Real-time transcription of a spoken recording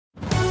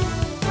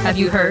Have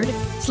you heard?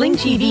 Sling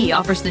TV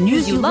offers the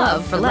news you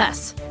love for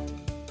less.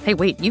 Hey,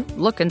 wait, you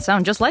look and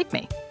sound just like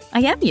me.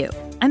 I am you.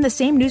 I'm the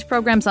same news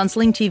programs on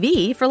Sling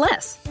TV for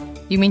less.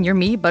 You mean you're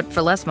me, but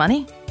for less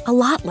money? A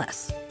lot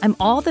less. I'm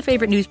all the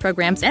favorite news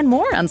programs and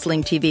more on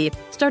Sling TV,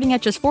 starting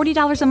at just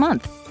 $40 a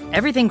month.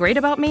 Everything great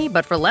about me,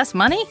 but for less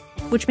money?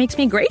 Which makes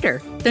me greater,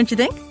 don't you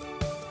think?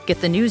 Get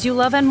the news you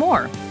love and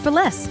more for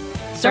less.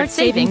 Start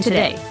saving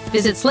today.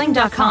 Visit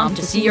sling.com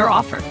to see your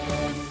offer.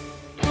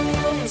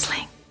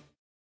 Sling.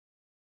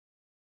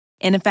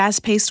 In a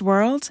fast-paced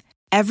world,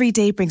 every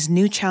day brings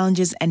new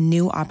challenges and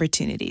new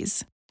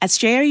opportunities. At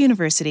Strayer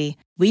University,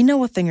 we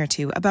know a thing or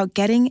two about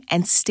getting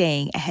and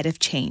staying ahead of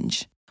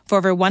change. For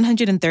over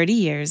 130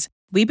 years,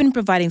 we've been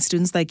providing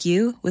students like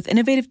you with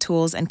innovative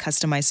tools and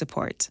customized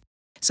support,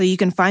 so you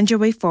can find your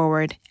way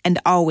forward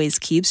and always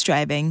keep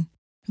striving.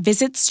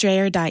 Visit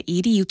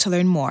strayer.edu to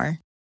learn more.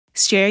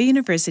 Strayer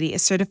University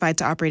is certified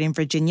to operate in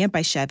Virginia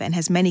by Chev and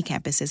has many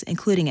campuses,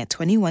 including at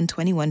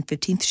 2121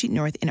 15th Street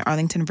North in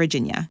Arlington,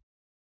 Virginia.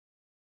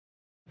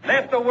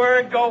 Let the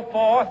word go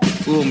forth.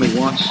 Fool me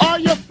once. Are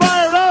you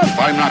fired up?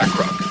 I'm not a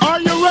crook.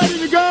 Are you ready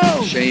to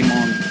go? Shame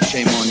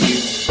on you.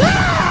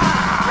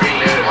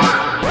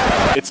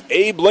 It's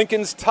Abe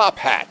Lincoln's Top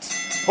Hat,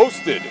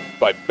 hosted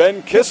by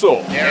Ben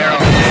Kissel.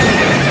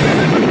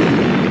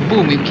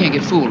 Fool me, we can't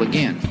get fooled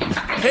again.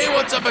 Hey,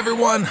 what's up,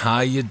 everyone? How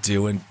you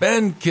doing?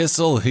 Ben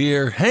Kissel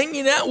here,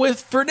 hanging out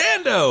with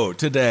Fernando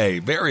today.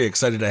 Very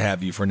excited to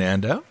have you,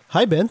 Fernando.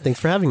 Hi, Ben. Thanks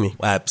for having me.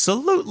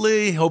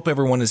 Absolutely. Hope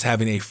everyone is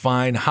having a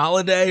fine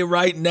holiday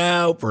right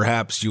now.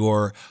 Perhaps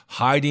you're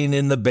hiding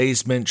in the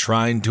basement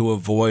trying to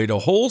avoid a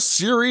whole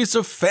series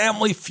of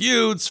family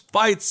feuds,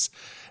 fights,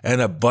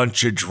 and a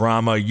bunch of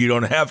drama you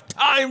don't have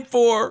time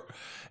for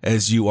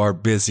as you are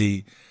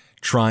busy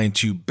trying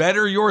to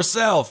better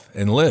yourself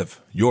and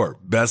live your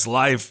best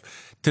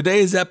life.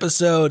 Today's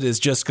episode is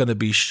just going to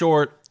be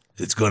short.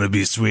 It's going to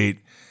be sweet.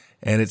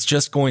 And it's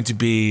just going to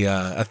be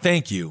a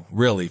thank you,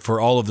 really, for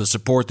all of the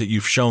support that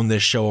you've shown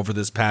this show over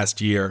this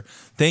past year.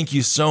 Thank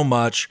you so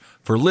much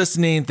for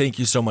listening. Thank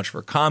you so much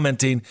for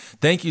commenting.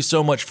 Thank you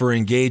so much for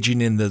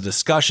engaging in the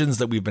discussions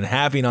that we've been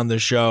having on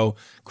this show.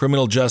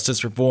 Criminal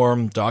justice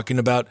reform, talking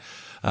about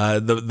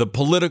the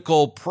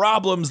political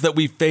problems that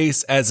we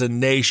face as a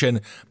nation.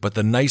 But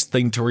the nice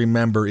thing to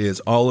remember is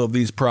all of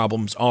these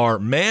problems are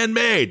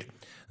man-made.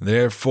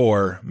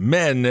 Therefore,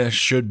 men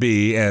should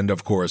be, and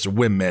of course,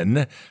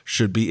 women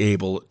should be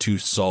able to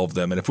solve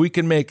them. And if we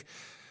can make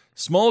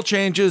small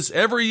changes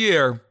every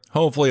year,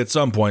 hopefully at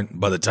some point,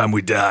 by the time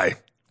we die,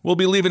 we'll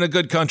be leaving a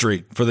good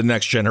country for the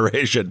next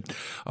generation.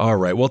 All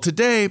right. Well,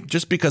 today,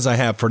 just because I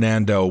have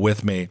Fernando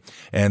with me,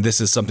 and this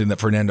is something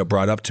that Fernando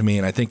brought up to me,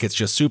 and I think it's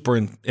just super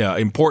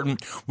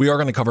important, we are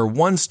going to cover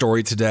one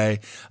story today.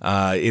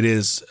 It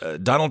is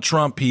Donald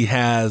Trump. He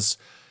has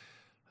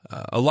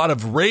a lot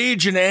of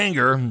rage and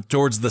anger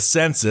towards the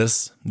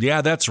census.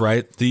 Yeah, that's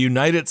right. The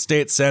United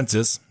States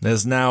Census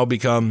has now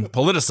become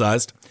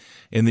politicized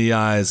in the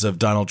eyes of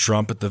Donald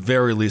Trump, at the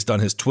very least on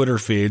his Twitter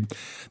feed.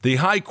 The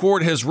High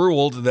Court has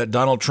ruled that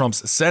Donald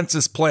Trump's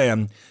census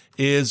plan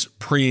is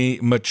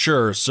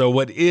premature. So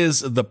what is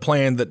the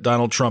plan that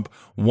Donald Trump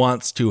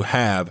wants to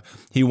have?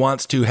 He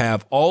wants to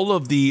have all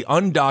of the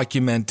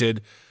undocumented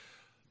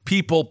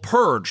people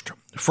purged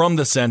from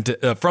the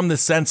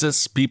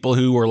census, people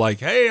who were like,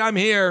 hey, I'm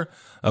here.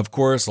 Of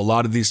course, a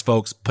lot of these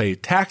folks pay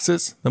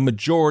taxes. The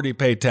majority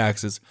pay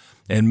taxes,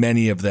 and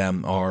many of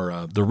them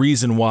are the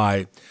reason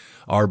why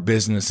our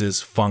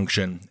businesses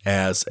function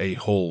as a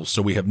whole.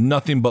 So we have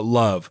nothing but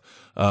love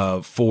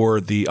for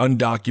the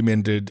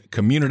undocumented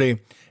community,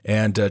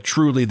 and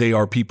truly they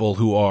are people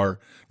who are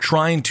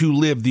trying to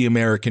live the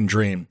American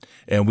dream,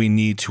 and we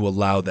need to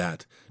allow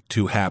that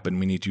to happen.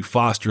 We need to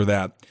foster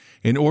that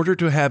in order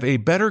to have a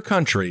better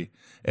country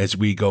as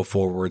we go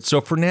forward. So,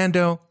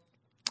 Fernando,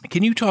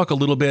 can you talk a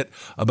little bit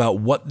about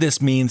what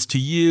this means to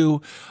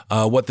you,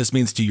 what this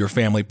means to your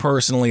family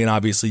personally? And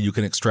obviously you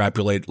can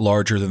extrapolate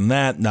larger than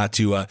that, not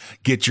to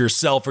get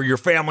yourself or your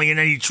family in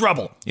any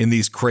trouble in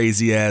these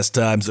crazy ass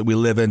times that we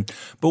live in.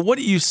 But what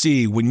do you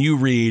see when you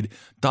read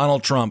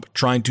Donald Trump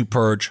trying to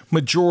purge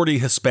majority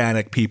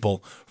Hispanic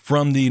people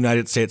from the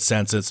United States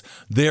Census,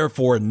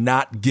 therefore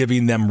not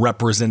giving them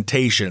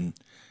representation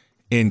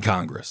in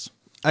Congress?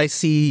 I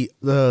see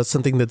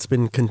something that's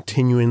been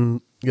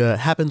continuing,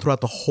 happen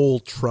throughout the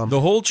whole Trump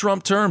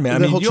term,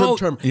 man. Trump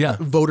term. Yeah.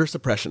 Voter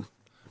suppression.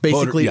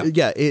 Basically,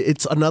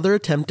 it's another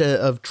attempt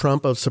of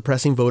Trump of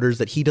suppressing voters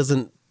that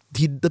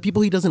the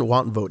people he doesn't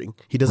want voting.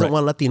 He doesn't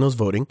want Latinos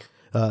voting.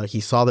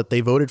 He saw that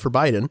they voted for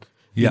Biden.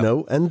 You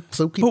know, and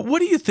so. But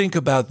what do you think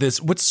about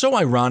this? What's so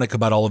ironic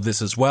about all of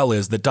this as well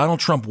is that Donald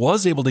Trump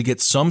was able to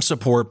get some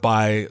support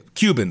by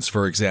Cubans,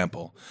 for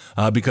example,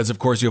 because, of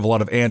course, you have a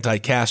lot of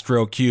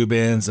anti-Castro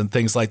Cubans and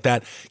things like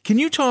that. Can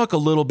you talk a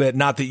little bit,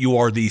 not that you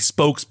are the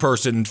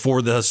spokesperson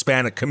for the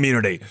Hispanic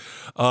community,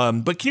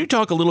 but can you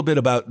talk a little bit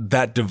about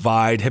that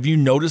divide? Have you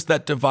noticed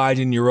that divide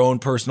in your own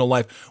personal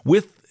life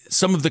with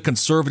some of the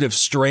conservative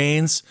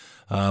strains,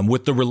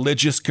 with the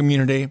religious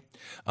community?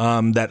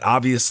 that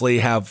obviously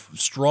have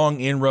strong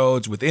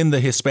inroads within the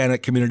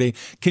Hispanic community.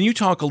 Can you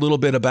talk a little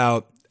bit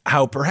about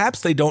how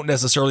perhaps they don't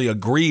necessarily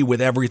agree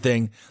with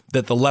everything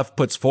that the left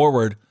puts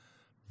forward,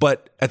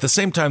 but at the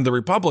same time, the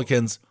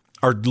Republicans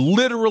are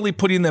literally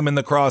putting them in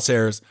the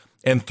crosshairs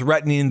and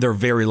threatening their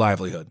very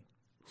livelihood?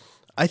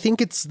 I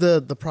think it's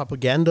the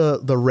propaganda,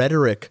 the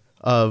rhetoric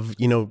of,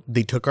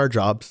 they took our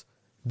jobs.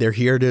 They're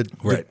here to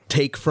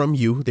take from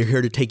you. They're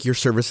here to take your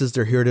services.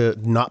 They're here to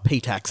not pay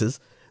taxes.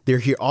 They're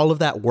here. All of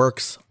that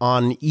works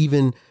on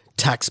even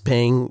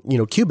tax-paying,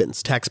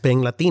 Cubans,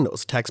 tax-paying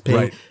Latinos, tax-paying.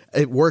 Right.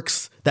 It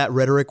works. That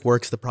rhetoric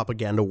works. The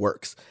propaganda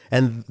works.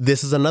 And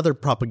this is another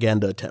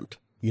propaganda attempt.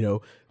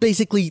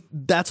 Basically,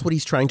 that's what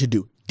he's trying to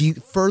do.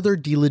 Further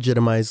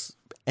delegitimize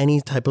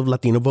any type of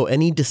Latino vote,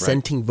 any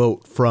dissenting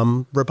vote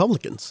from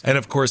Republicans. And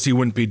of course, he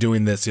wouldn't be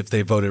doing this if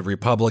they voted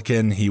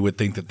Republican. He would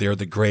think that they're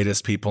the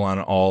greatest people on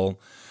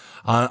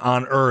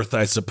earth,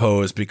 I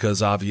suppose,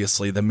 because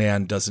obviously the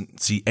man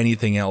doesn't see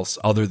anything else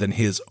other than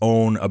his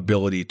own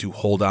ability to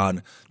hold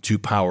on to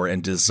power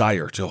and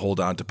desire to hold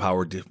on to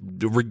power,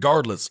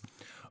 regardless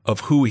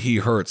of who he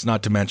hurts,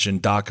 not to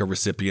mention DACA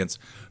recipients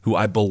who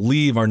I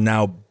believe are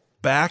now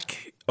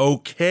back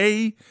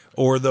okay,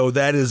 or though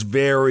that is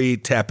very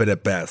tepid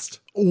at best.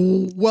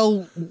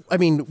 Well, I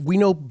mean, we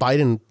know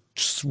Biden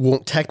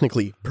won't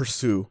technically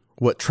pursue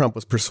what Trump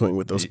was pursuing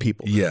with those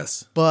people.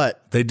 Yes.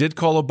 But they did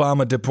call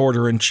Obama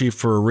deporter-in-chief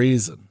for a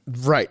reason.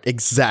 Right,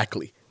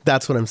 exactly.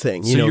 That's what I'm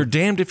saying. So you're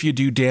damned if you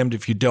do, damned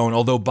if you don't.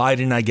 Although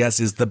Biden, I guess,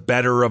 is the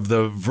better of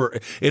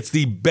it's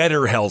the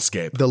better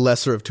hellscape. The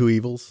lesser of two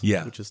evils.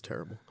 Yeah. Which is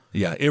terrible.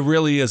 Yeah, it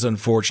really is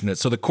unfortunate.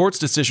 So the court's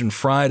decision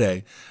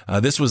Friday,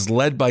 this was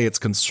led by its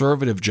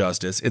conservative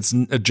justice. It's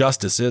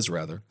justices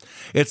rather.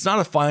 It's not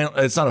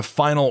a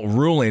final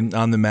ruling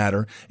on the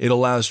matter. It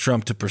allows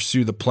Trump to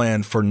pursue the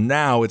plan. For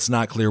now, it's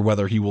not clear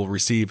whether he will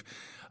receive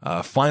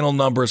final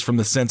numbers from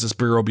the Census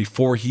Bureau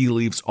before he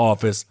leaves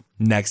office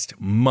next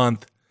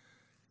month.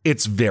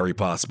 It's very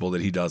possible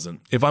that he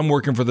doesn't. If I'm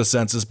working for the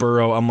Census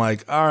Bureau, I'm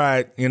like, all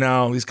right,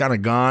 he's kind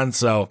of gone,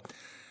 so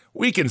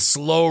we can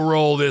slow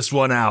roll this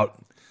one out.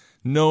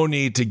 No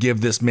need to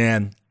give this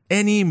man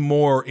any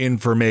more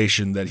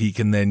information that he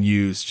can then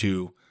use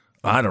to,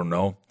 I don't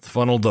know,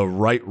 funnel the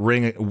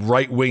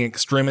right-wing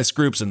extremist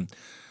groups and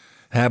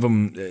have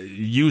them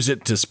use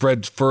it to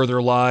spread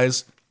further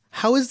lies.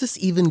 How is this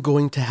even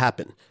going to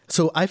happen?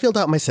 So I filled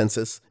out my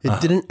census. It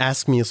didn't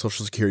ask me a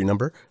social security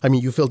number. I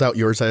mean, you filled out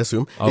yours, I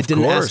assume. It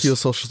didn't ask you a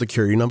social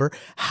security number.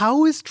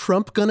 How is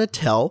Trump going to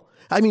tell?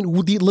 I mean,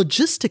 the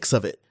logistics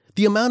of it.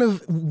 The amount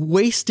of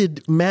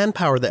wasted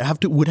manpower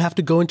that would have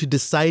to go into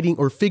deciding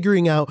or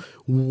figuring out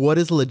what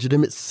is a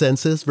legitimate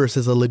census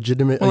versus a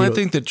legitimate... Well, I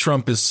think that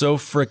Trump is so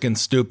frickin'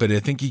 stupid. I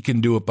think he can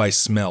do it by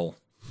smell.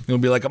 He'll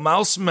be like,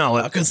 I'll smell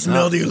it. I can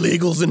smell the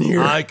illegals in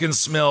here. I can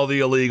smell the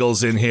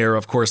illegals in here.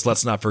 Of course,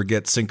 let's not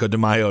forget Cinco de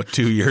Mayo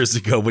 2 years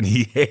ago when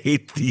he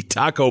ate the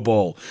taco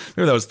bowl.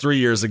 Maybe that was 3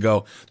 years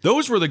ago.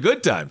 Those were the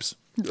good times.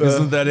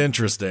 Isn't that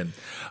interesting?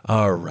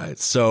 All right.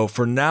 So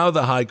for now,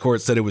 the high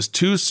court said it was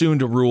too soon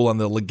to rule on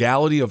the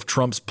legality of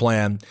Trump's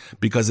plan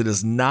because it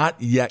is not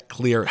yet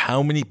clear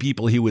how many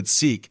people he would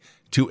seek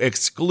to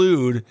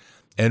exclude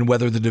and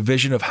whether the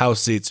division of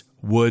House seats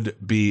would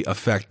be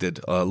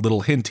affected. A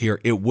little hint here,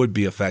 it would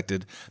be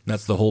affected.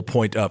 That's the whole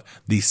point of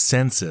the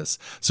census.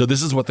 So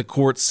this is what the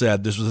court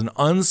said. This was an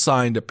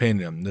unsigned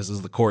opinion. This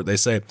is the court. They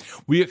say,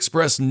 we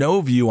express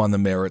no view on the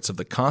merits of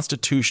the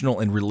constitutional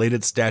and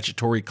related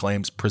statutory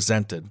claims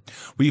presented.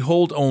 We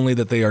hold only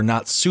that they are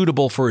not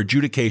suitable for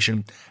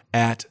adjudication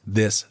at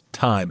this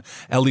time.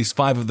 At least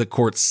 5 of the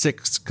court's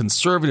 6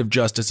 conservative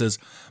justices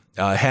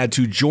had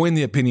to join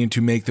the opinion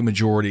to make the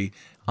majority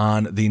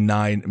on the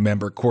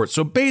 9-member court.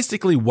 So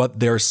basically what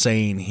they're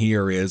saying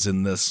here is,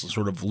 in this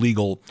sort of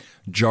legal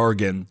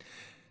jargon,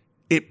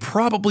 it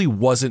probably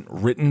wasn't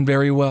written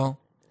very well.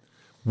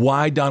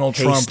 Why Donald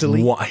Trump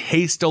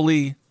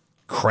hastily,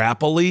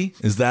 crappily,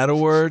 is that a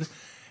word?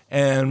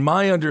 And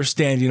my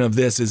understanding of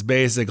this is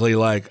basically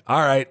like,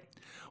 all right,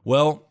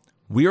 well,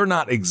 we are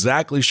not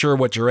exactly sure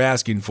what you're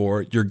asking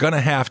for. You're going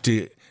to have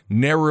to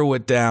narrow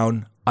it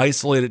down,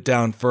 isolate it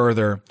down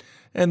further,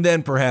 and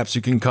then perhaps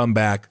you can come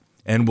back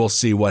and we'll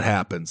see what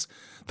happens.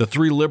 The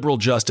 3 liberal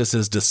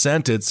justices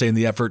dissented, saying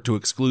the effort to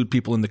exclude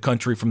people in the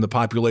country from the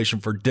population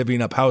for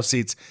divvying up House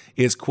seats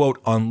is,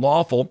 quote,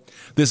 unlawful.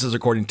 This is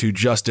according to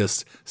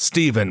Justice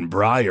Stephen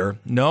Breyer.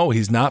 No,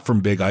 he's not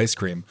from Big Ice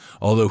Cream,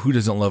 although who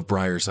doesn't love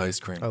Breyer's ice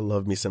cream? I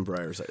love me some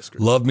Breyer's ice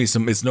cream. Love me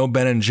some. It's no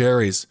Ben &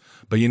 Jerry's,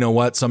 but you know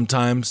what?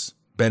 Sometimes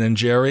Ben &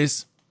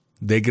 Jerry's,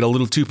 they get a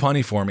little too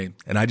punny for me,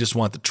 and I just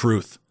want the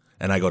truth.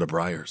 And I go to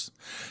Breyer's.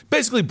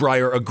 Basically,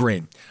 Breyer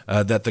agreeing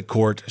that the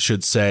court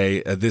should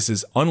say this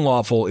is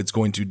unlawful. It's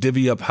going to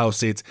divvy up House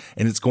seats,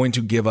 and it's going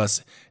to give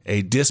us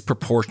a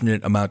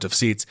disproportionate amount of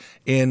seats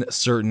in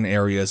certain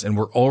areas. And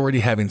we're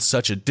already having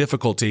such a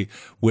difficulty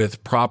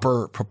with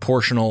proper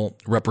proportional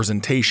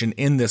representation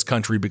in this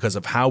country because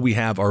of how we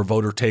have our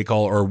voter take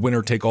all, or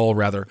winner take all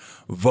rather,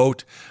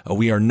 vote.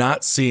 We are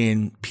not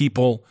seeing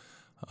people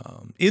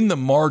in the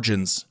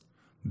margins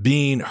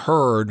being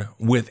heard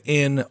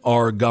within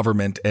our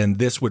government, and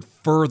this would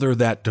further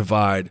that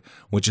divide,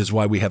 which is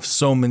why we have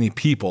so many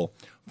people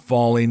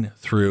falling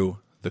through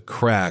the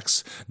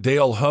cracks.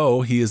 Dale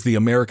Ho, he is the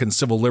American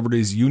Civil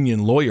Liberties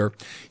Union lawyer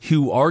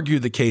who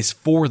argued the case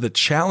for the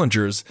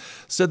challengers,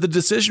 said the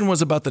decision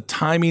was about the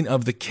timing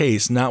of the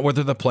case, not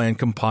whether the plan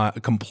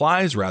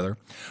complies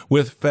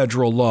with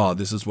federal law.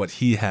 This is what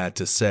he had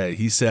to say.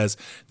 He says,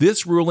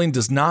 this ruling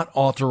does not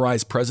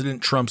authorize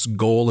President Trump's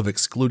goal of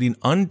excluding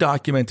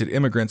undocumented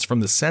immigrants from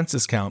the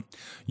census count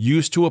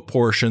used to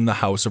apportion the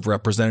House of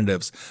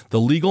Representatives. The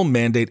legal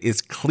mandate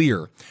is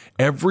clear.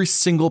 Every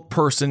single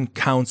person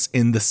counts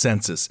in the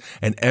census,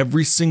 and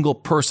every single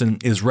person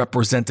is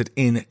represented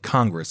in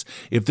Congress.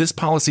 If this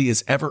policy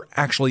is ever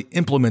actually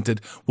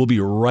implemented, we'll be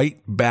right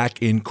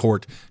back in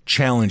court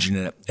challenging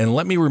it. And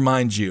let me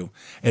remind you,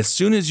 as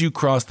soon as you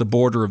cross the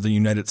border of the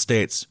United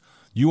States,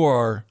 you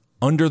are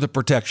under the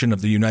protection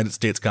of the United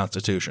States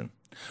Constitution.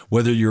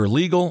 Whether you're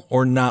legal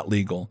or not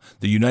legal,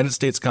 the United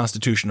States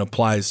Constitution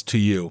applies to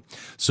you.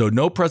 So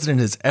no president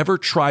has ever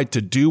tried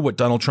to do what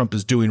Donald Trump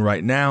is doing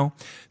right now.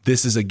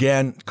 This is,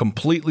 again,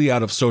 completely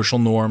out of social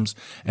norms,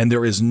 and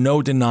there is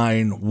no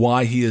denying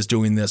why he is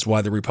doing this,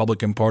 why the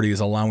Republican Party is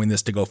allowing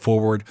this to go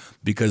forward,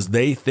 because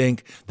they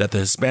think that the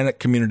Hispanic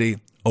community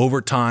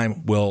over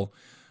time will,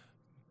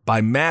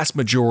 by mass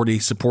majority,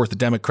 support the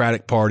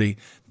Democratic Party.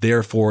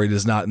 Therefore, it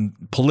is not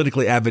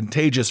politically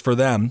advantageous for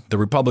them, the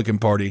Republican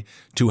Party,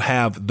 to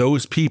have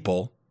those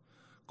people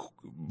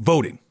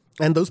voting.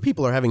 And those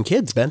people are having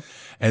kids, Ben.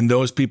 And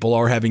those people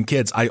are having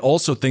kids. I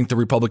also think the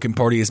Republican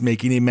Party is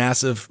making a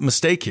massive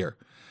mistake here.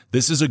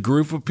 This is a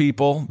group of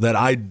people that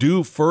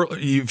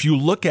if you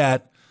look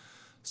at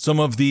some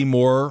of the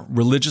more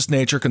religious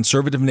nature,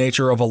 conservative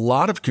nature of a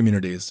lot of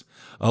communities,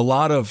 a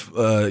lot of,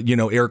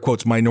 air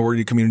quotes,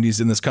 minority communities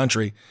in this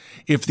country,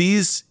 if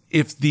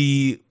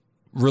the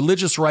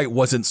religious right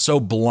wasn't so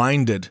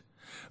blinded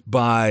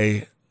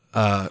by,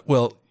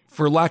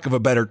 for lack of a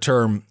better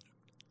term,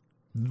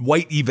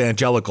 white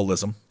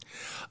evangelicalism,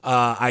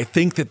 I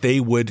think that they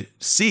would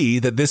see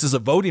that this is a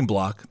voting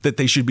bloc that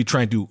they should be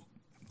trying to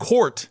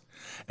court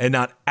and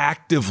not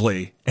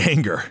actively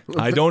anger.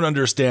 I don't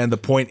understand the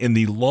point in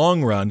the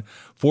long run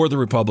for the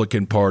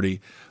Republican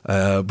Party,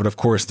 but of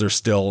course they're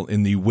still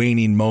in the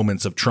waning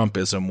moments of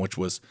Trumpism, which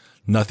was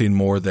nothing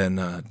more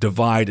than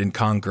divide and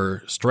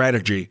conquer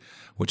strategy,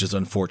 which is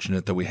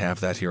unfortunate that we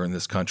have that here in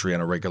this country on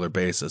a regular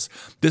basis.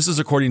 This is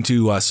according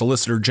to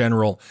Solicitor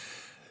General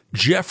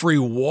Jeffrey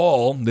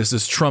Wall. This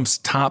is Trump's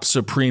top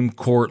Supreme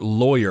Court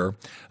lawyer.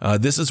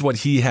 This is what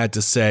he had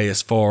to say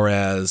as far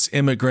as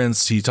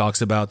immigrants. He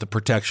talks about the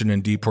protection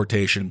and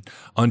deportation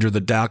under the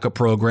DACA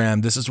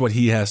program. This is what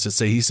he has to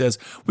say. He says,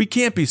 we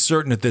can't be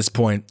certain at this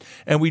point,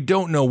 and we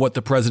don't know what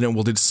the president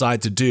will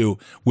decide to do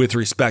with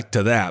respect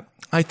to that.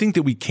 I think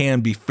that we can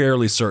be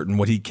fairly certain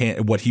what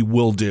he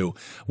will do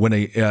when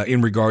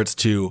in regards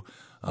to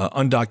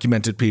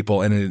undocumented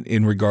people and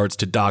in regards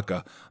to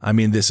DACA. I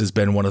mean, this has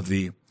been one of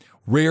the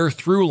rare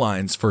through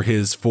lines for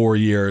his 4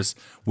 years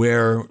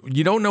where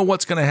you don't know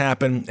what's going to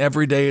happen.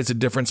 Every day is a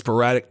different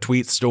sporadic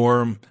tweet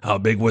storm. How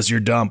big was your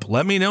dump?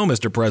 Let me know,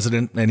 Mr.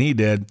 President. And he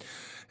did.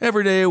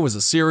 Every day was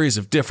a series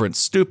of different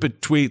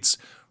stupid tweets.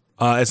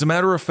 As a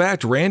matter of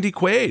fact, Randy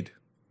Quaid,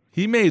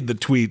 he made the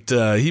tweet.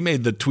 The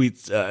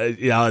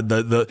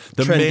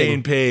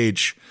main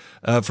page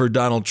for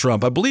Donald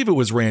Trump. I believe it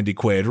was Randy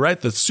Quaid, right?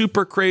 The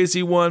super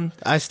crazy one.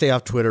 I stay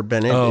off Twitter,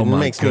 Ben. It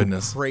makes me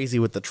crazy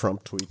with the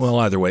Trump tweets. Well,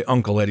 either way,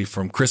 Uncle Eddie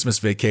from Christmas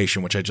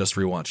Vacation, which I just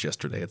rewatched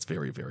yesterday. It's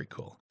very, very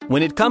cool.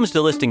 When it comes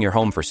to listing your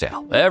home for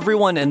sale,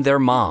 everyone and their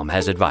mom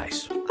has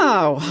advice.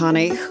 Oh,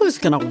 honey, who's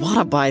going to want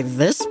to buy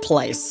this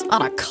place?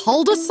 On a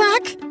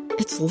cul-de-sac?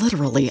 It's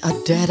literally a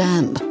dead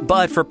end.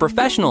 But for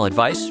professional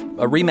advice,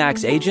 a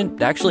RE/MAX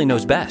agent actually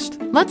knows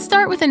best. Let's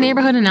start with a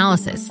neighborhood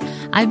analysis.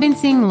 I've been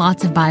seeing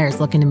lots of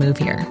buyers looking to move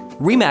here.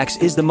 RE/MAX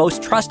is the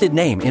most trusted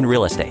name in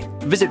real estate.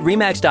 Visit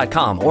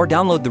RE/MAX.com or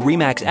download the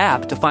RE/MAX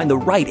app to find the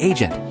right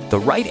agent. The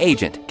right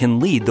agent can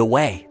lead the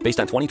way. Based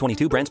on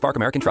 2022 BrandSpark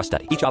American Trust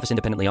Study. Each office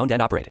independently owned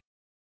and operated.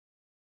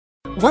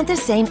 Want the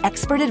same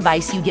expert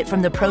advice you get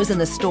from the pros in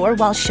the store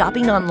while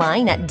shopping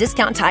online at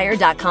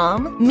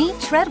DiscountTire.com?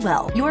 Meet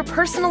Treadwell, your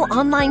personal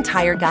online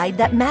tire guide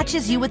that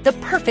matches you with the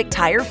perfect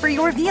tire for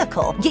your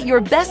vehicle. Get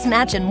your best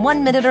match in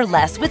 1 minute or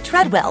less with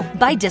Treadwell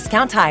by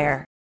Discount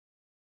Tire.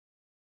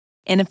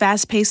 In a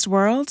fast-paced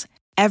world,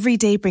 every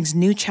day brings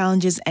new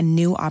challenges and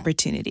new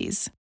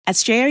opportunities. At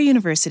Strayer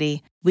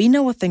University, we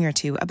know a thing or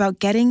two about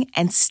getting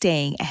and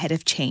staying ahead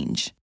of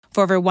change.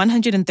 For over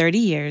 130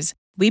 years,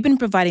 we've been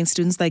providing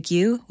students like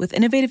you with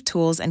innovative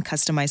tools and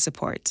customized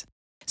support,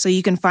 so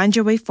you can find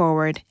your way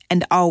forward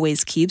and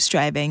always keep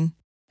striving.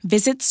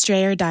 Visit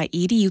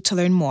strayer.edu to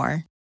learn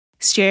more.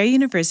 Strayer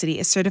University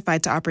is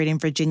certified to operate in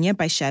Virginia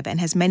by Chev and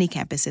has many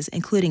campuses,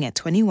 including at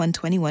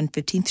 2121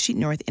 15th Street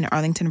North in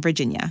Arlington,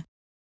 Virginia.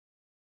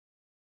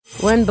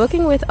 When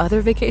booking with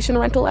other vacation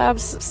rental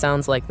apps,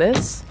 sounds like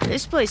this.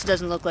 This place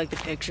doesn't look like the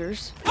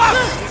pictures.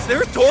 Ah! Is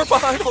there a door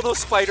behind all those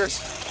spiders?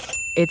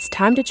 It's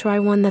time to try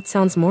one that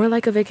sounds more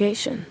like a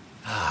vacation.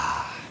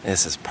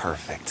 This is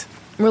perfect.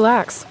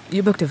 Relax.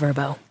 You booked a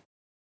Vrbo.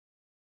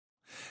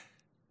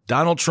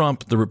 Donald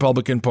Trump, the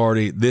Republican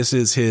Party, this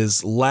is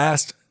his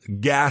last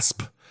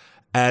gasp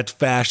at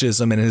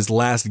fascism and his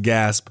last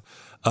gasp,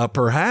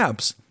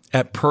 perhaps,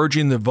 at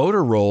purging the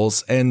voter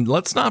rolls. And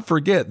let's not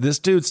forget, this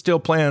dude still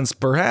plans,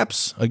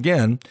 perhaps,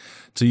 again,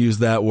 to use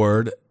that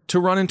word, to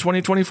run in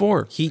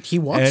 2024. He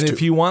wants to. And if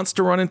he wants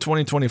to run in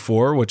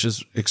 2024, which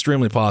is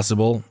extremely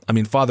possible, I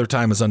mean, Father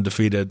Time is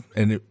undefeated,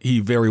 and he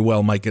very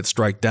well might get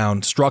struck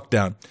down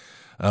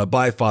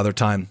by Father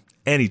Time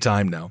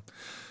anytime now.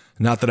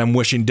 Not that I'm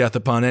wishing death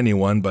upon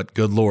anyone, but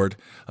good Lord,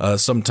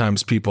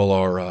 sometimes people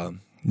are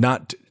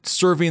not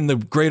serving the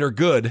greater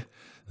good.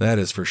 That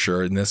is for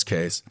sure in this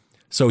case.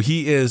 So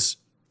he is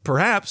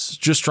perhaps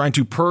just trying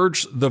to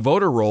purge the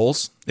voter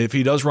rolls. If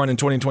he does run in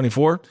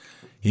 2024,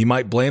 he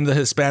might blame the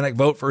Hispanic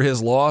vote for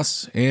his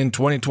loss in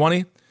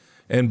 2020.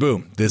 And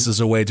boom, this is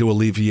a way to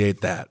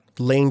alleviate that.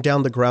 Laying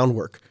down the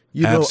groundwork.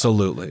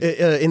 Absolutely.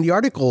 In the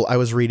article I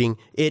was reading,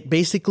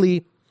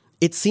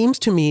 it seems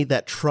to me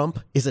that Trump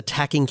is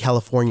attacking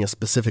California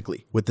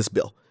specifically with this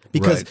bill.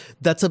 Because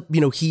that's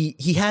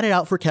he had it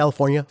out for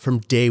California from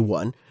day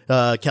one.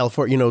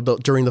 California,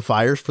 during the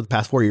fires for the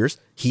past 4 years,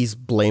 he's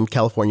blamed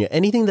California.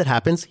 Anything that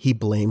happens, he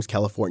blames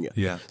California.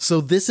 Yeah. So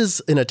this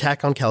is an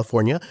attack on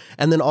California.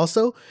 And then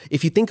also,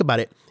 if you think about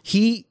it,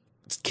 he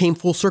came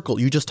full circle.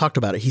 You just talked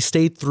about it. He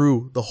stayed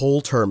through the whole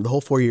term, the whole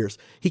 4 years.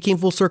 He came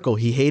full circle.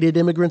 He hated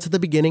immigrants at the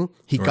beginning.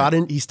 He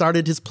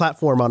started his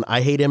platform on,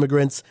 I hate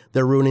immigrants.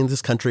 They're ruining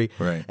this country.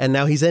 Right. And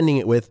now he's ending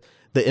it with,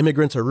 the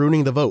immigrants are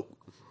ruining the vote.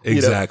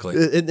 Exactly.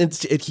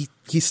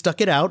 He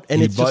stuck it out,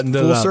 and it's just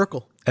full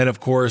circle. And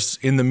of course,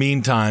 in the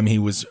meantime, he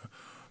was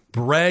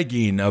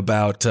bragging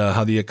about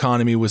how the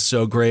economy was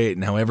so great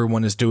and how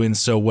everyone is doing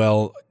so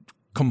well,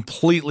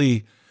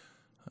 completely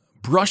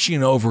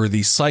brushing over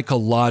the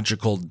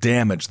psychological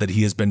damage that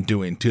he has been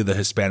doing to the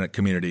Hispanic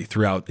community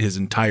throughout his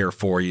entire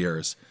 4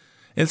 years.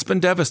 It's been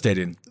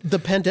devastating. The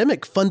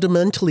pandemic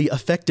fundamentally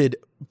affected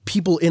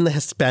people in the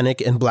Hispanic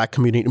and Black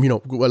community,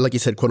 like you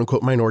said, quote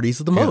unquote, minorities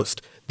the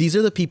most. These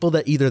are the people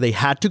that either they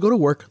had to go to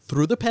work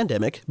through the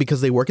pandemic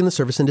because they work in the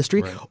service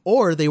industry,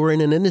 or they were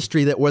in an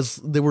industry that were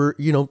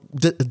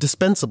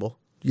dispensable.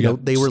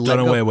 They were done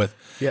away with.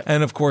 Yeah.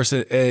 And of course,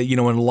 in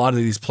a lot of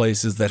these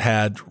places that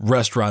had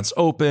restaurants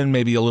open,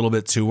 maybe a little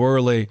bit too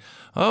early,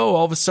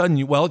 all of a sudden,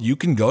 you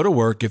can go to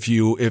work if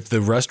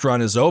the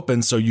restaurant is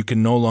open, so you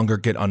can no longer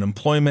get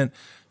unemployment.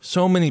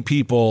 So many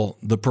people,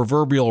 the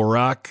proverbial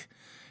rock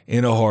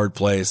in a hard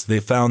place, they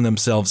found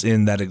themselves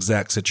in that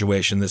exact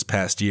situation this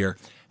past year.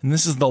 And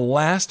this is the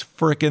last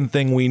frickin'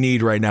 thing we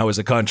need right now as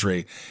a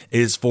country,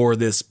 is for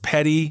this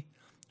petty,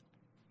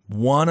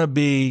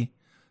 wannabe,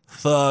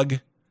 thug,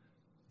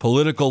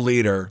 political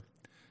leader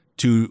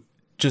to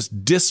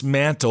just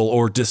dismantle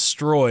or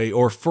destroy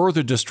or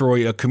further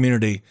destroy a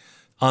community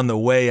on the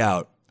way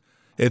out.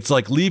 It's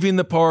like leaving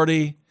the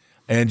party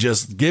and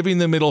just giving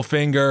the middle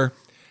finger,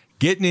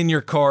 getting in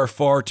your car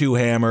far too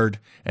hammered,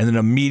 and then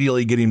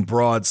immediately getting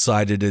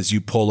broadsided as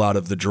you pull out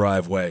of the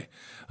driveway.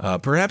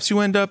 Perhaps you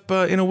end up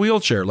in a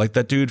wheelchair like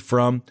that dude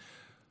from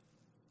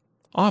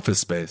Office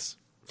Space.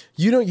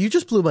 You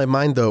just blew my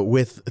mind, though,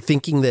 with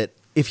thinking that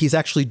if he's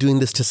actually doing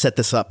this to set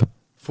this up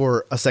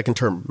for a second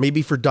term,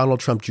 maybe for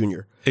Donald Trump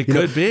Jr. It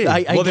could be.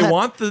 They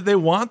want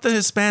the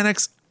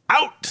Hispanics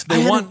out.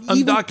 They want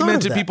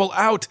undocumented people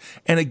out.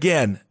 And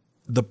again,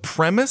 the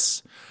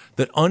premise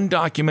that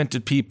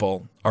undocumented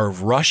people are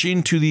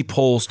rushing to the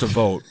polls to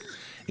vote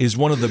is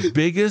one of the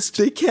biggest.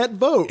 They can't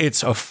vote.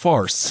 It's a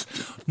farce.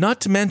 Not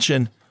to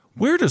mention,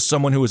 where does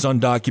someone who is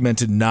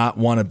undocumented not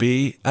want to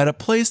be? At a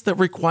place that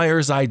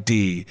requires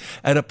ID,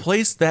 at a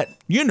place that,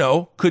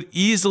 could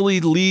easily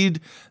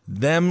lead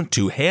them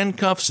to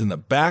handcuffs in the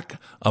back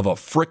of a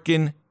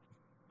frickin'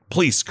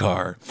 police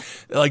car.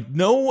 Like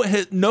no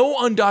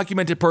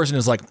undocumented person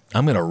is like,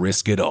 I'm going to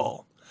risk it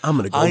all. I'm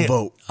going to go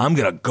vote. I'm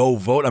going to go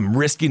vote. I'm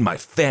risking my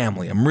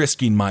family. I'm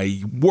risking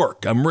my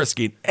work. I'm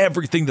risking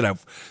everything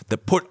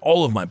that put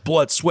all of my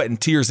blood, sweat, and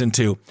tears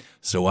into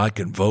so I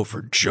can vote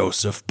for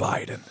Joseph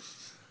Biden.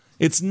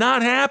 It's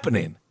not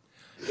happening.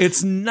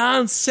 It's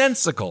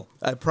nonsensical.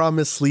 I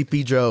promise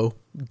Sleepy Joe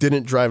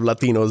didn't drive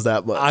Latinos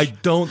that much. I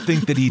don't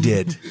think that he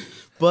did.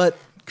 But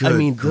Good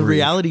the grief.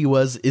 reality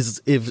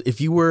is if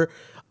you were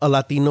a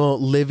Latino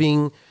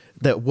living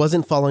that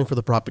wasn't following for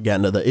the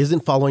propaganda, that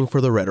isn't following for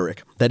the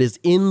rhetoric, that is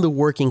in the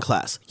working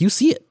class, you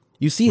see it.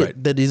 You see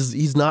it, that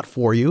he's not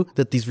for you,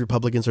 that these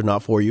Republicans are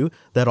not for you,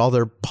 that all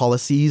their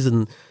policies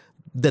and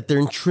that they're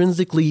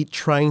intrinsically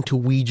trying to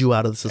weed you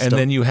out of the system. And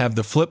then you have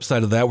the flip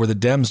side of that where the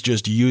Dems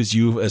just use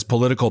you as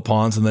political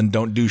pawns and then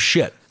don't do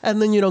shit.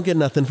 And then you don't get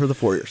nothing for the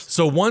 4 years.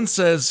 So one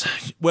says,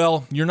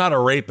 well, you're not a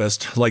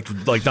rapist like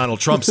Donald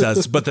Trump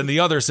says, but then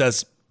the other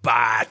says,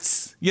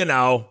 but,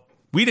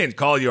 we didn't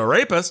call you a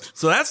rapist,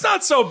 so that's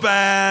not so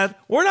bad.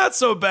 We're not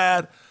so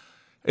bad.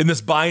 In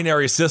this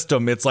binary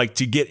system, it's like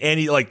to get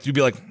to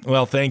be like,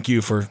 well, thank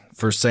you for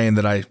saying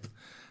that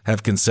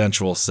have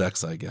consensual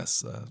sex, I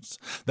guess.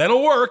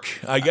 That'll work.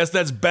 I guess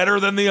that's better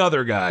than the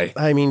other guy.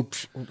 I mean,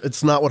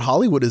 it's not what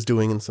Hollywood is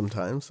doing in some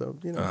time, so,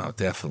 you know. Oh,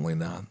 definitely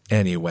not.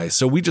 Anyway,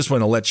 so we just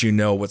want to let you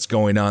know what's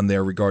going on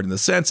there regarding the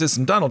census,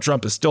 and Donald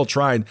Trump is still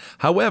trying.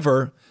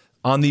 However,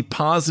 on the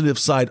positive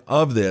side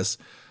of this,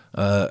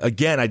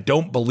 again, I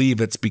don't believe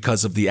it's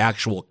because of the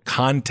actual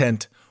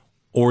content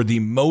or the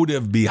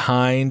motive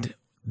behind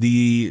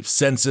the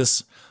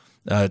census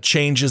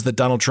changes that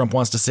Donald Trump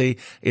wants to see.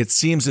 It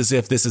seems as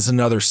if this is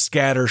another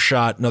scatter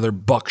shot, another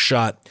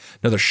buckshot,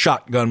 another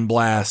shotgun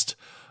blast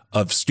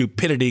of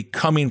stupidity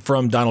coming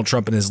from Donald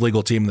Trump and his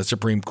legal team in the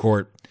Supreme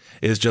Court.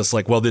 Is just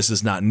like, well, this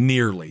is not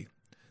nearly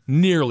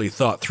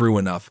thought through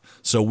enough,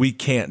 so we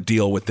can't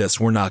deal with this.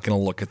 We're not going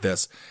to look at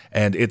this.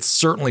 And it's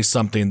certainly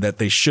something that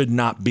they should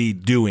not be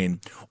doing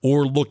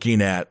or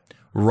looking at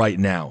right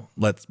now.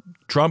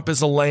 Trump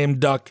is a lame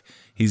duck.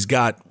 He's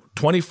got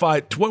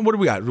 25, what do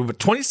we got?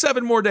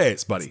 27 more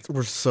days, buddy.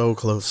 We're so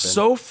close.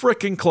 So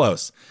freaking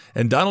close.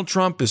 And Donald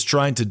Trump is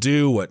trying to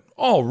do what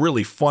all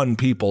really fun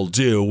people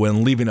do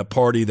when leaving a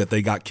party that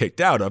they got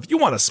kicked out of. You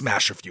want to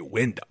smash a few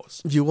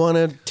windows. You want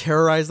to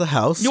terrorize the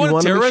house. You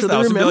want to terrorize the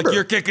house and be like,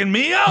 you're kicking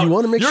me out. You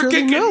want to make sure you're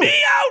they know. kicking me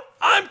out.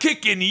 I'm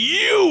kicking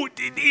you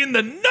in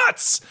the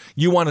nuts.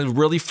 You want to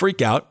really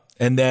freak out.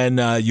 And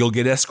then you'll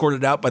get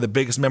escorted out by the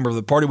biggest member of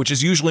the party, which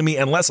is usually me,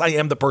 unless I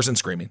am the person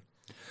screaming.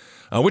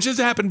 Which has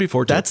happened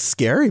before, too. That's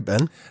scary,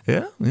 Ben.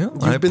 Yeah.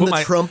 You've been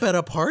the Trump at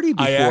a party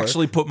before. I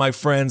actually put my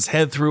friend's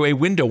head through a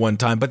window one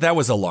time, but that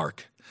was a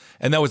lark.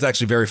 And that was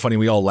actually very funny.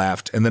 We all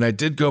laughed. And then I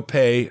did go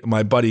pay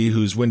my buddy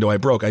whose window I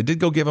broke. I did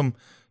go give him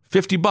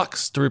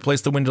 $50 to replace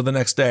the window the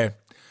next day.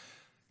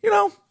 You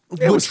know,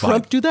 would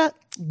Trump do that?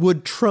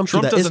 Would Trump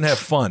do that? Trump doesn't have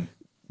fun.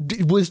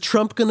 Was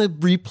Trump going to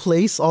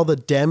replace all the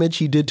damage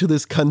he did to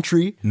this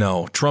country?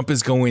 No, Trump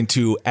is going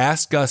to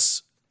ask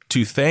us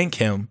to thank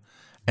him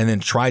and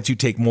then try to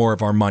take more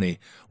of our money,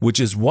 which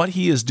is what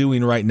he is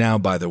doing right now,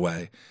 by the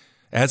way.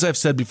 As I've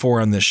said before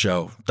on this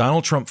show,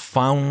 Donald Trump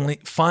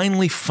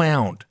finally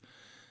found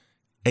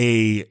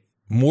a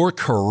more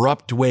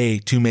corrupt way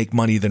to make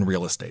money than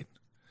real estate,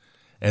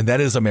 and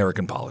that is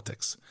American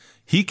politics.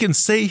 He can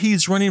say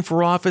he's running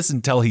for office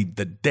until the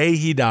day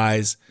he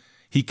dies.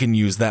 He can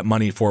use that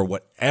money for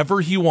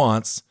whatever he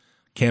wants.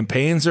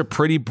 Campaigns are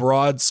pretty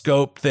broad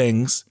scope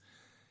things,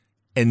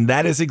 and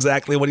that is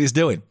exactly what he's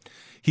doing.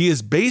 He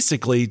is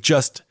basically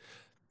it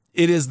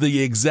is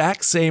the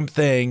exact same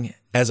thing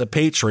as a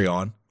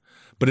Patreon,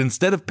 but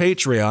instead of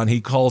Patreon, he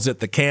calls it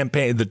the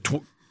campaign,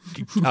 Trump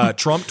 2024.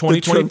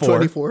 The Trump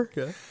 24,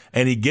 yeah.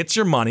 And he gets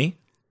your money.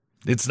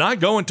 It's not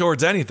going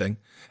towards anything.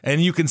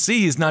 And you can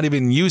see he's not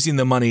even using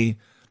the money.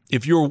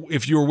 If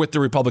you're with the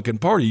Republican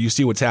Party, you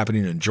see what's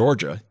happening in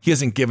Georgia. He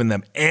hasn't given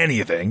them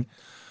anything.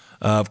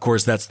 Of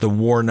course, that's the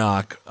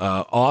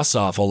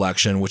Warnock-Ossoff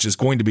election, which is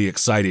going to be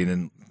exciting.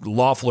 And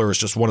Loeffler is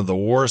just one of the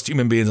worst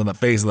human beings on the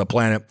face of the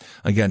planet.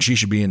 Again, she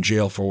should be in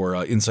jail for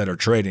insider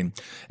trading.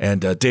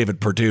 And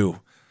David Perdue,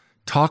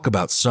 talk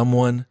about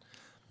someone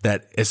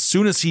that as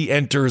soon as he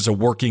enters a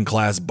working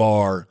class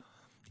bar,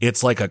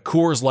 it's like a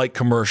Coors Light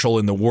commercial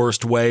in the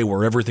worst way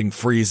where everything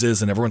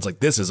freezes and everyone's like,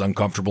 this is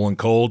uncomfortable and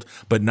cold,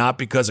 but not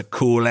because a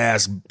cool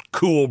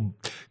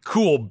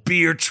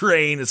beer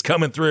train is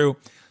coming through.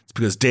 It's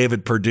because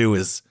David Perdue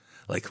is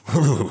like,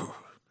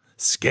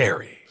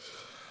 scary.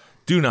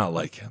 Do not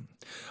like him.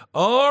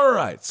 All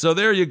right, so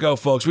there you go,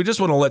 folks. We just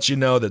want to let you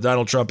know that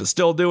Donald Trump is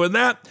still doing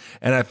that,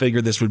 and I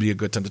figured this would be a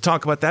good time to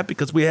talk about that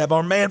because we have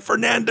our man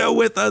Fernando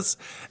with us.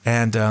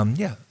 And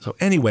so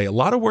anyway, a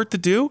lot of work to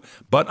do,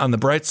 but on the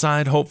bright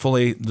side,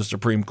 hopefully the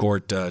Supreme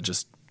Court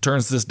just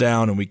turns this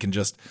down and we can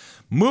just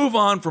move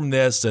on from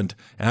this. And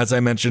as I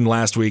mentioned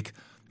last week,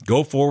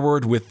 go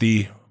forward with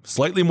the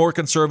slightly more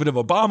conservative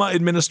Obama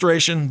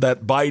administration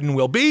that Biden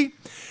will be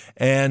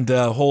and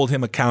hold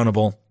him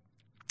accountable.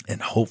 And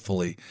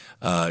hopefully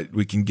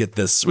we can get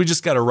this. We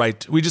just got to right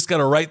the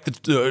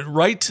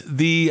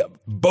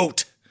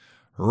boat,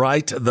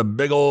 right the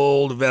big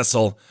old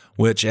vessel,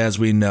 which, as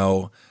we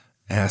know,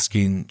 ask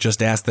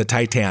the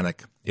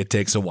Titanic. It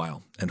takes a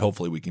while, and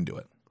hopefully we can do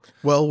it.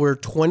 Well, we're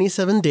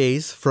 27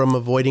 days from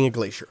avoiding a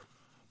glacier.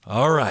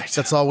 All right.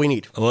 That's all we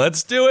need.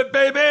 Let's do it,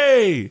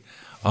 baby.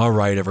 All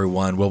right,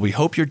 everyone. Well, we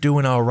hope you're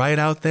doing all right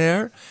out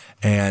there.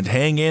 And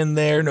hang in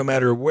there no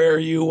matter where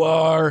you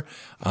are.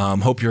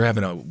 Hope you're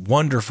having a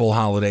wonderful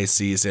holiday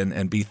season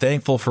and be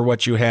thankful for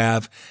what you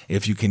have.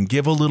 If you can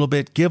give a little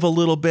bit, give a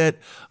little bit.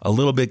 A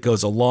little bit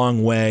goes a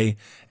long way.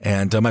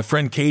 And my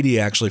friend Katie,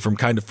 actually, from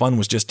Kind of Fun,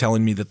 was just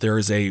telling me that there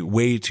is a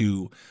way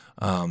to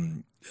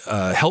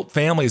help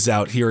families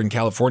out here in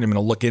California. I'm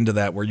going to look into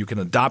that, where you can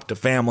adopt a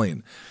family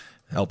and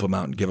help them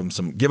out and give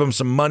them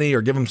some money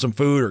or give them some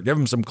food or give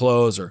them some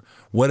clothes or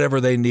whatever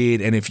they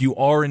need. And if you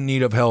are in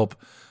need of help,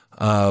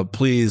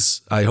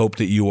 please, I hope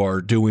that you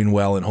are doing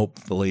well, and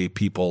hopefully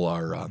people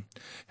are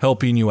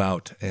helping you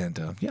out. And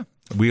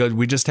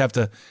we just have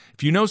to,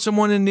 if you know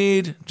someone in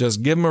need,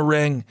 just give them a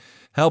ring,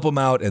 help them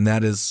out. And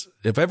that is,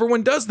 if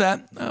everyone does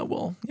that,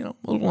 we'll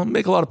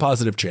make a lot of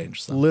positive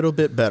change. A little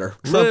bit better.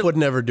 Trump would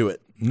never do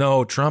it.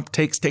 No, Trump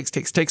takes,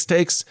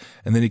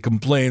 and then he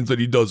complains that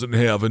he doesn't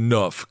have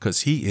enough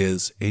because he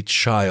is a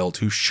child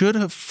who should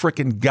have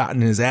frickin'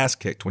 gotten his ass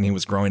kicked when he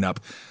was growing up.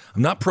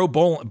 I'm not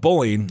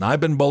pro-bullying. I've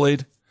been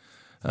bullied.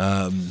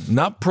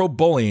 Not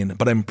pro-bullying,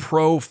 but I'm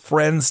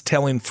pro-friends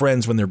telling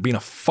friends when they're being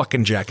a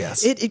fucking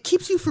jackass. It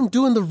keeps you from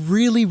doing the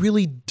really,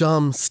 really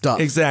dumb stuff.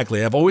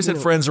 Exactly. I've always had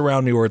friends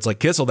around me where it's like,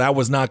 Kissel, that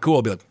was not cool.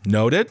 I'll be like,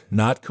 noted,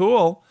 not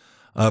cool.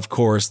 Of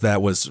course,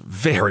 that was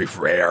very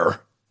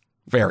rare.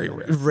 Very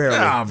rare.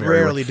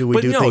 Rarely do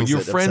we do things your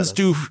that friends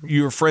upset us.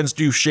 your friends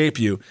do shape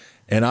you.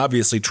 And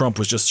obviously Trump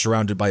was just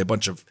surrounded by a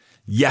bunch of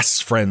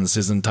yes friends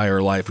his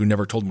entire life who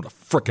never told him what a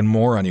frickin'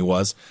 moron he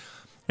was.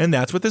 And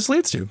that's what this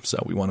leads to.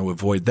 So we want to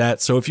avoid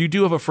that. So if you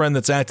do have a friend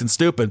that's acting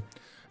stupid,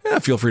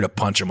 feel free to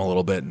punch him a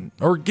little bit,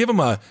 or give him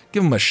a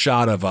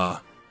shot of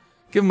that.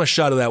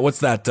 What's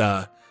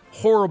that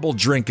horrible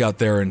drink out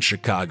there in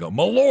Chicago?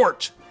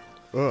 Malort.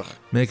 Ugh.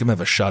 Make him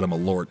have a shot of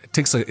Malort. It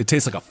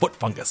tastes like a foot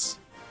fungus.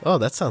 Oh,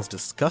 that sounds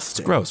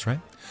disgusting. It's gross, right?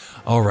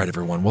 All right,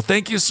 everyone. Well,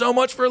 thank you so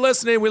much for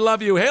listening. We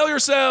love you. Hail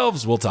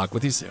yourselves. We'll talk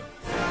with you soon.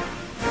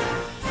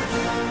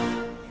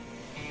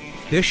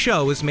 This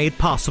show is made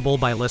possible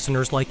by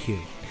listeners like you.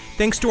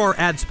 Thanks to our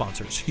ad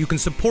sponsors, you can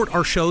support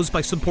our shows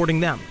by supporting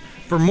them.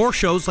 For more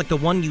shows like the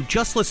one you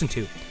just listened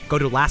to, go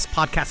to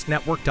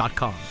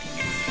lastpodcastnetwork.com.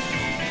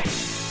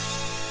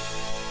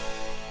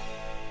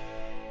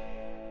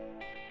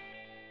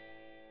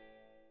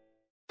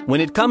 When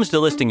it comes to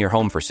listing your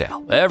home for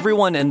sale,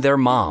 everyone and their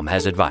mom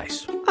has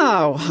advice.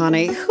 Oh,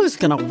 honey, who's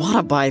going to want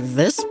to buy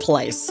this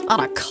place? On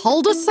a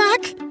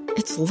cul-de-sac?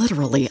 It's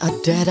literally a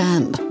dead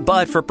end.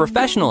 But for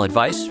professional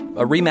advice,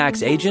 a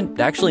RE/MAX agent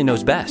actually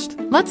knows best.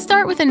 Let's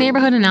start with a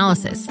neighborhood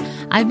analysis.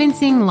 I've been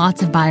seeing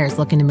lots of buyers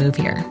looking to move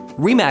here.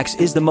 RE/MAX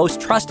is the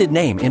most trusted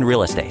name in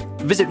real estate.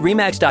 Visit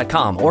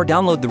RE/MAX.com or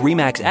download the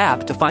RE/MAX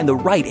app to find the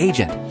right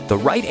agent. The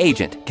right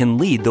agent can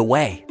lead the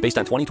way. Based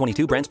on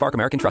 2022 BrandSpark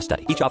American Trust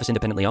Study. Each office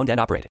independently owned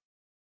and operated.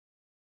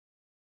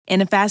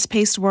 In a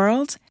fast-paced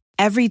world,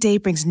 every day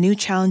brings new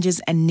challenges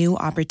and new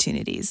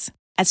opportunities.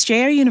 At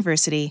Strayer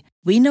University,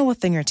 we know a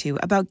thing or two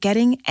about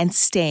getting and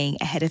staying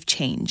ahead of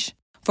change.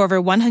 For over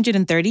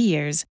 130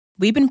 years,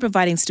 we've been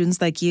providing students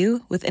like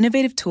you with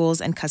innovative tools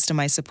and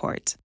customized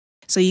support,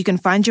 so you can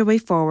find your way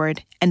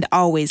forward and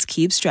always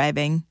keep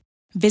striving.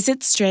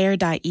 Visit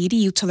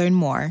strayer.edu to learn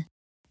more.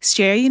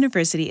 Strayer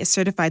University is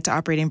certified to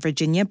operate in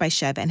Virginia by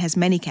Chev and has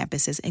many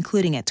campuses,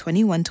 including at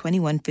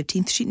 2121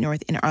 15th Street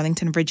North in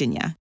Arlington,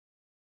 Virginia.